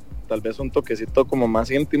despedida, tal vez un toquecito como más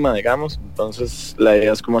íntima, digamos. Entonces la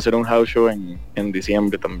idea es como hacer un house show en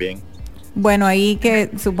diciembre también. Bueno, ahí que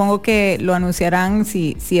supongo que lo anunciarán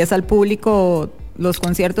si es al público los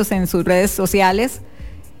conciertos en sus redes sociales,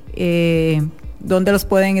 dónde los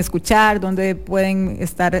pueden escuchar, dónde pueden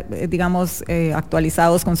estar, digamos,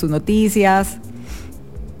 actualizados con sus noticias.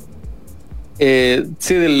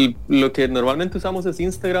 Sí, lo que normalmente usamos es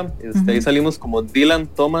Instagram. Ahí salimos como Dylan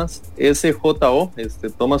Thomas SJO,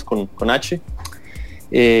 Thomas con H.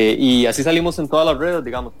 Y así salimos en todas las redes,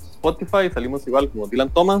 digamos. Spotify salimos igual como Dylan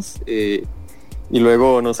Thomas. Y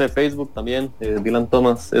luego, no sé, Facebook también, Dylan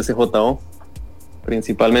Thomas SJO.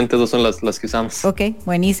 Principalmente esas son las que usamos. Ok,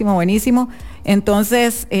 buenísimo.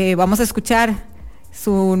 Entonces, vamos a escuchar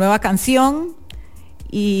su nueva canción.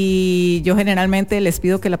 Y yo generalmente les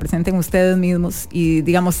pido que la presenten ustedes mismos y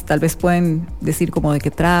digamos, tal vez pueden decir como de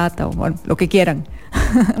qué trata o bueno, lo que quieran.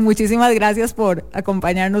 Muchísimas gracias por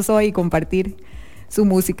acompañarnos hoy y compartir su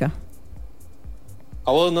música.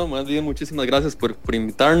 A vos, no, más bien muchísimas gracias por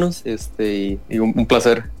invitarnos, y un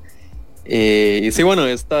placer. Y sí, bueno,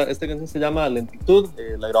 esta canción se llama Lentitud,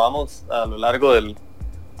 la grabamos a lo largo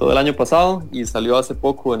todo el año pasado y salió hace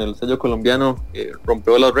poco en el sello colombiano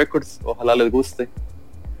Rompeolas Records. Ojalá les guste.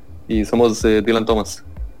 Y somos Dylan Thomas.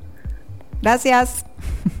 Gracias.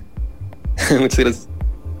 Muchas gracias.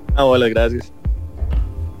 Hola, gracias.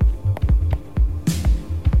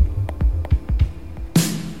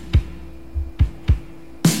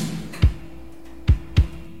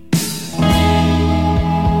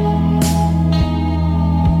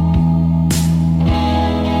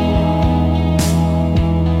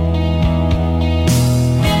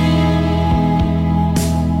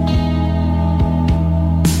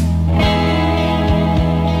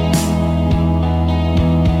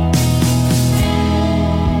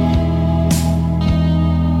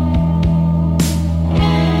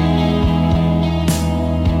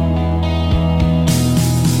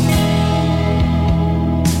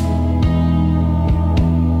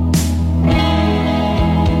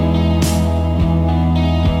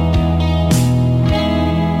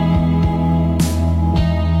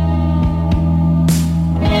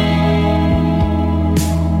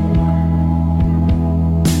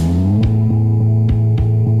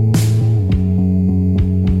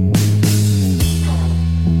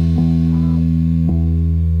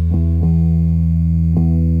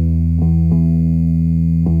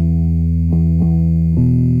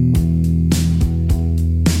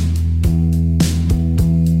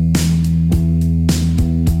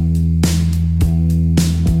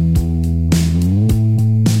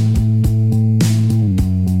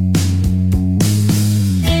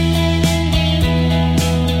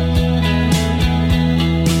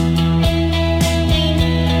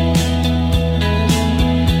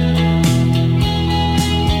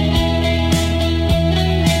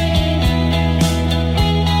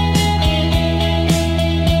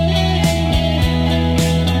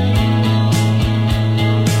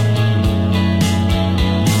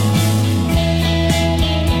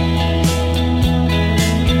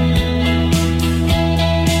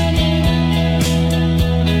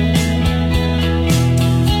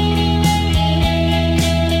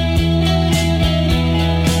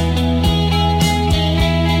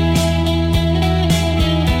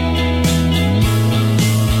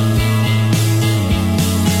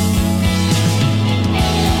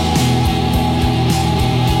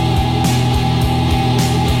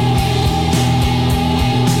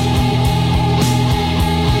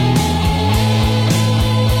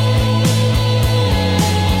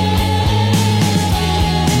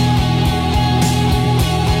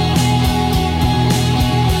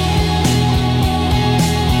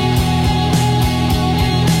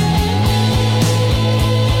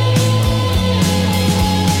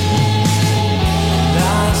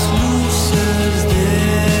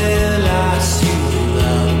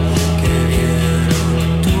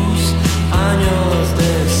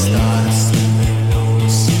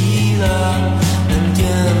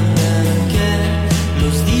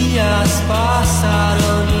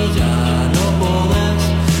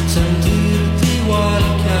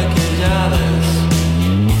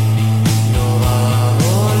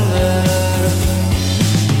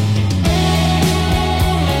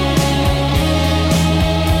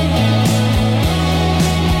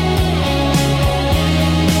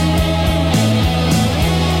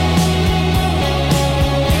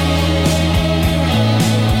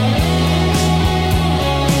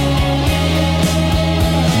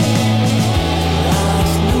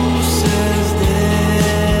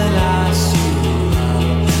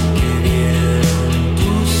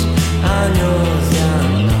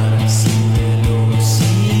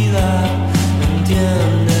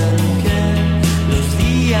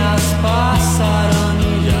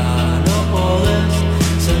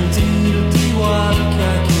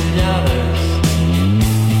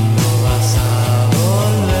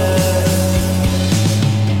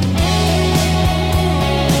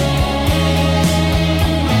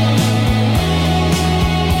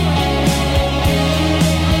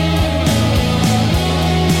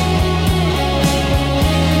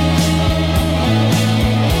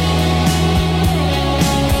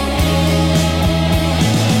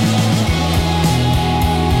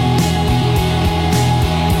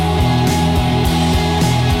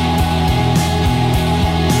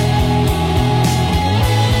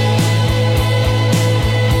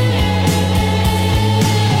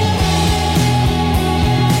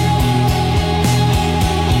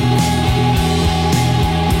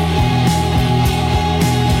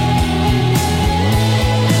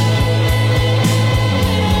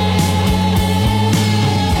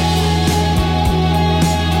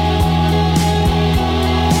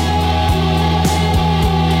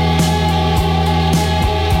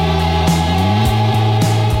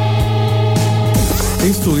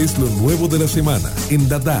 nuevo de la semana en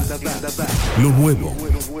Dadá. Lo nuevo.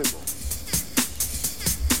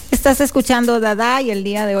 Estás escuchando Dadá y el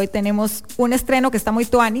día de hoy tenemos un estreno que está muy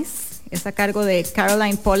tuanis. Es a cargo de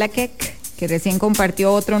Caroline Polachek, que recién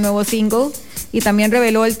compartió otro nuevo single y también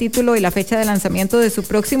reveló el título y la fecha de lanzamiento de su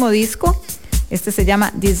próximo disco. Este se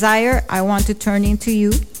llama Desire, I Want to Turn Into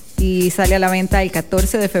You y sale a la venta el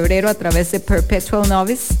 14 de febrero a través de Perpetual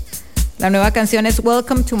Novice. La nueva canción es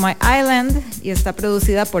Welcome to My Island y está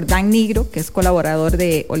producida por Dan Nigro, que es colaborador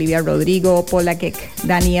de Olivia Rodrigo, Polachek,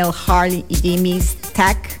 Daniel Harley y Jimmy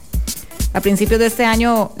Stack. A principios de este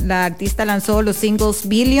año, la artista lanzó los singles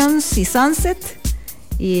Billions y Sunset,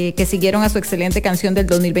 y que siguieron a su excelente canción del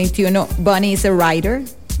 2021, Bunny is a Rider.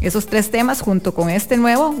 Esos tres temas, junto con este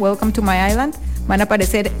nuevo, Welcome to My Island, van a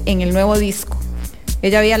aparecer en el nuevo disco.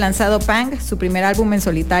 Ella había lanzado Pang, su primer álbum en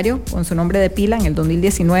solitario, con su nombre de pila en el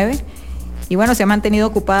 2019. Y bueno, se ha mantenido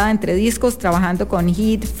ocupada entre discos, trabajando con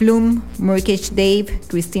Heat, Flume, Murkish Dave,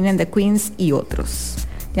 Christine and the Queens y otros.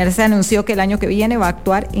 Ya se anunció que el año que viene va a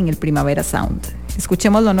actuar en el Primavera Sound.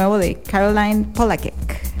 Escuchemos lo nuevo de Caroline Polachek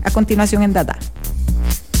a continuación en Dadá.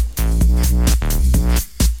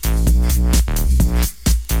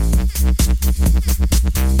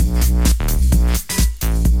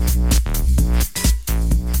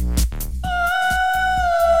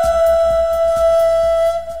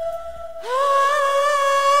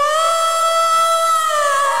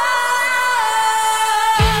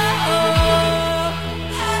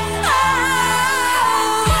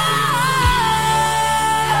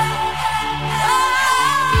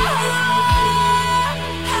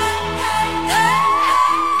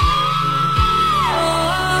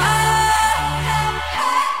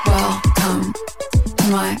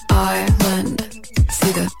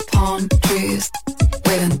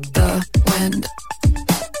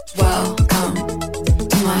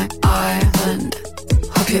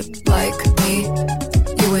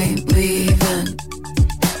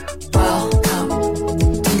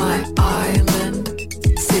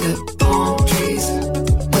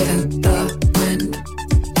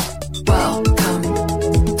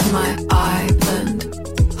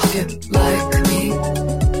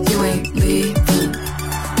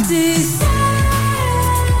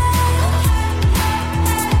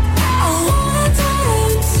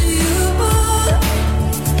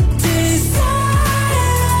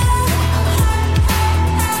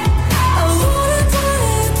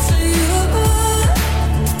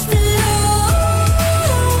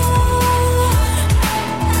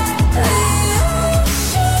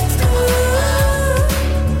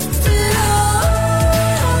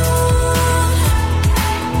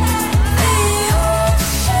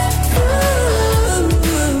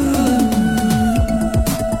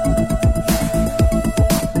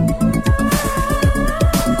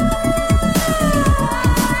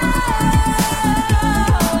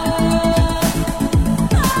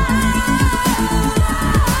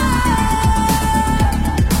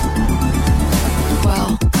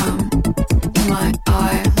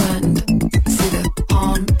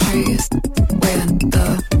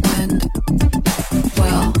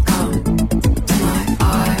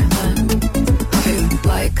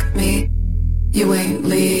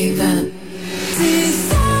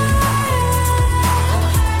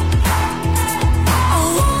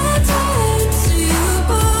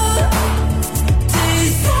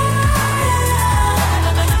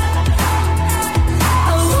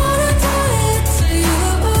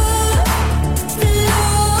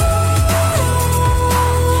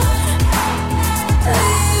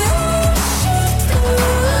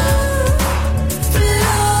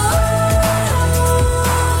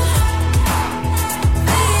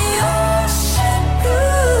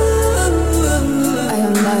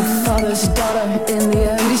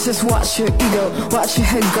 Watch your ego, watch your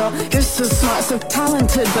head go. You're so smart, so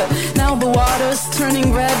talented, but now the water's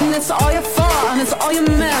turning red, and it's all your fault, and it's all your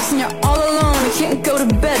mess, and you're all alone. You can't go to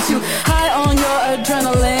bed, too high on your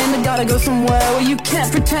adrenaline. You gotta go somewhere where you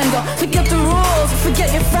can't pretend. Go forget the rules,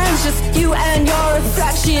 forget your friends, just you and your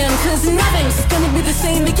reflection. 'Cause nothing's gonna be the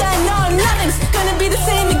same again. No, nothing's gonna be the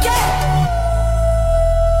same again.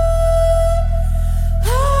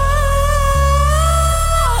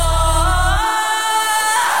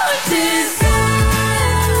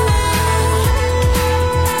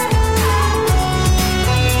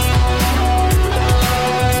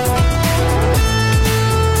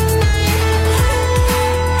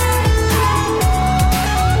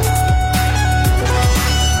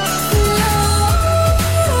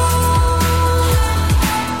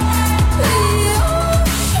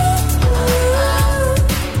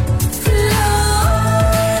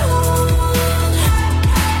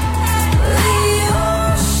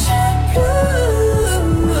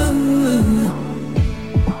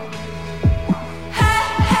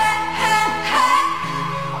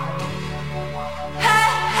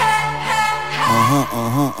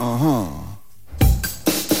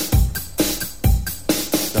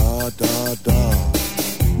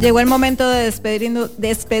 Llegó el momento de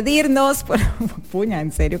despedirnos. Puña,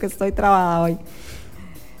 en serio que estoy trabada hoy.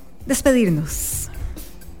 Despedirnos.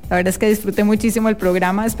 La verdad es que disfruté muchísimo el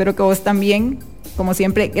programa. Espero que vos también. Como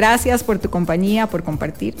siempre, gracias por tu compañía, por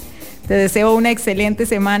compartir. Te deseo una excelente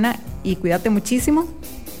semana y cuídate muchísimo.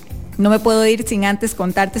 No me puedo ir sin antes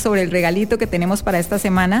contarte sobre el regalito que tenemos para esta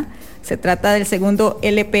semana. Se trata del segundo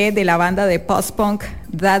LP de la banda de post-punk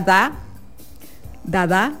Dadá.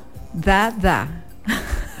 Dadá.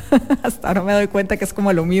 Hasta ahora me doy cuenta que es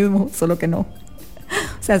como lo mismo, solo que no. O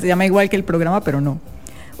sea, se llama igual que el programa, pero no.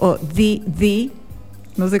 O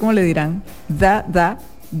no sé cómo le dirán. Dadá.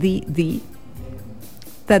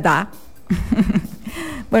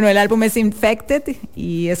 Bueno, el álbum es Infected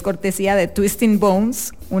y es cortesía de Twisting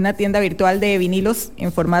Bones, una tienda virtual de vinilos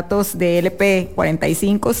en formatos de LP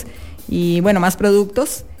 45 y bueno, más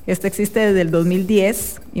productos. Este existe desde el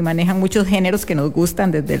 2010 y manejan muchos géneros que nos gustan,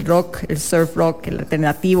 desde el rock, el surf rock, el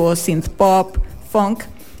alternativo, synth pop, funk,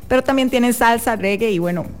 pero también tienen salsa, reggae y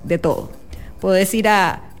bueno, de todo. Puedes ir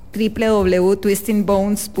a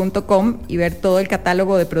www.twistingbones.com y ver todo el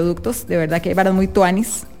catálogo de productos. De verdad que hay varas muy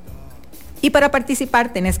tuanis. Y para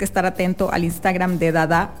participar tenés que estar atento al Instagram de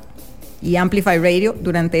Dadá y Amplify Radio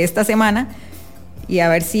durante esta semana y a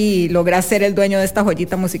ver si logras ser el dueño de esta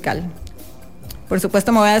joyita musical. Por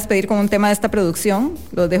supuesto me voy a despedir con un tema de esta producción.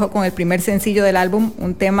 Los dejo con el primer sencillo del álbum,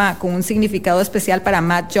 un tema con un significado especial para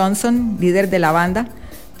Matt Johnson, líder de la banda,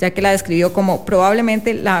 ya que la describió como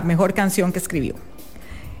probablemente la mejor canción que escribió.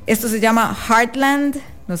 Esto se llama Heartland.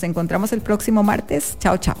 Nos encontramos el próximo martes.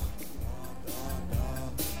 Chao, chao.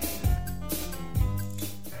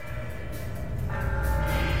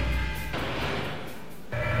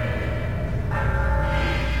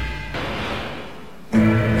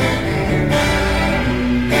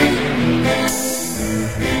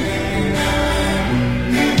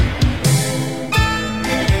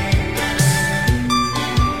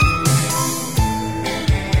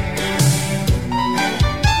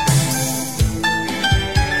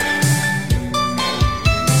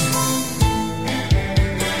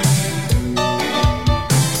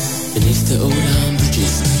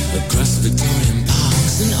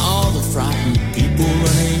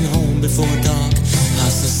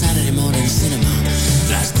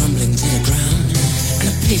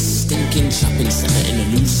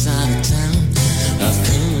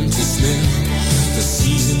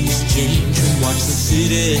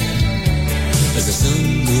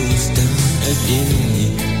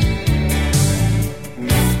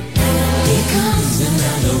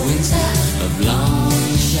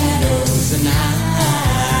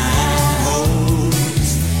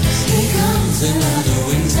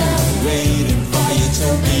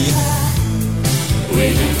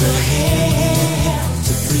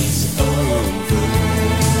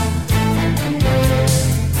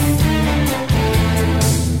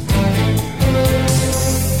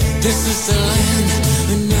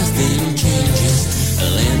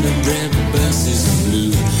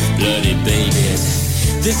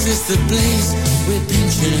 This is the place where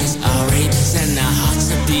pensioners are raped and their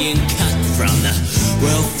hearts are being cut from the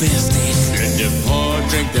welfare state. Let the poor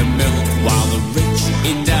drink the milk while the rich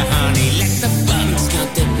eat the honey. Let the bums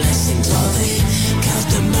count their blessings while they count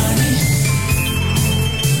the money.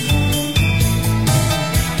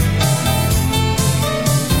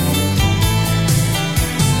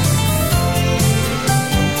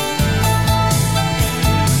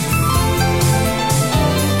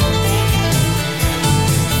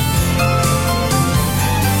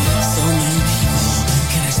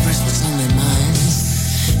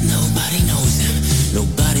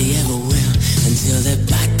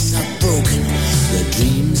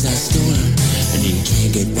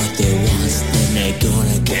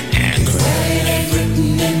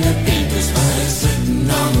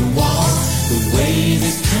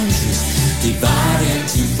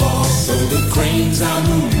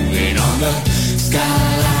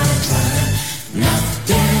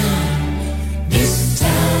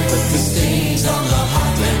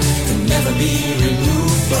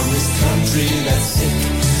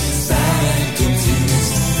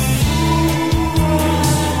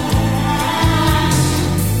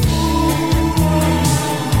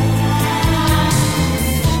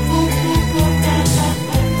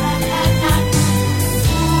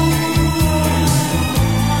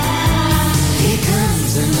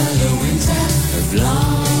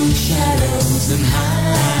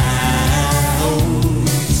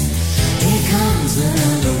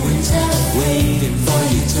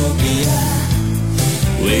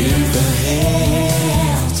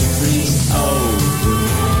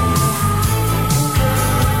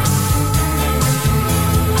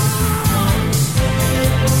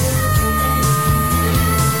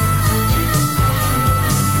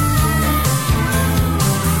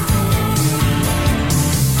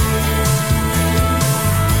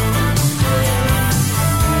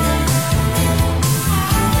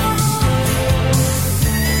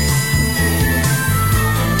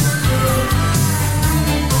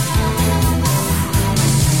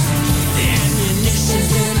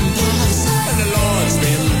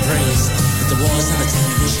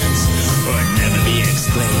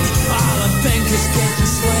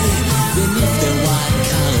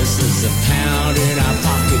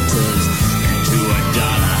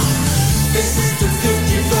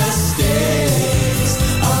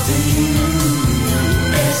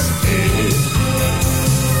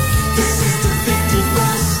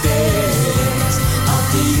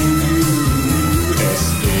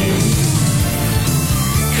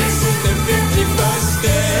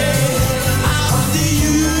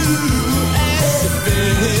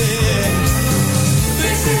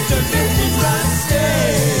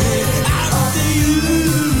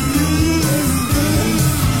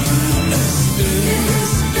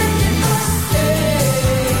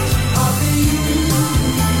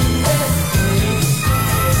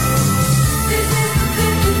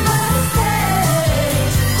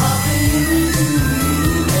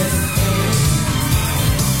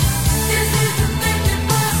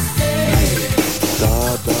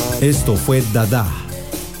 Esto fue Dadá.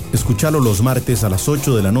 Escúchalo los martes a las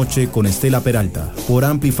 8 de la noche con Estela Peralta por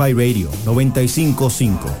Amplify Radio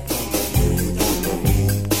 95.5.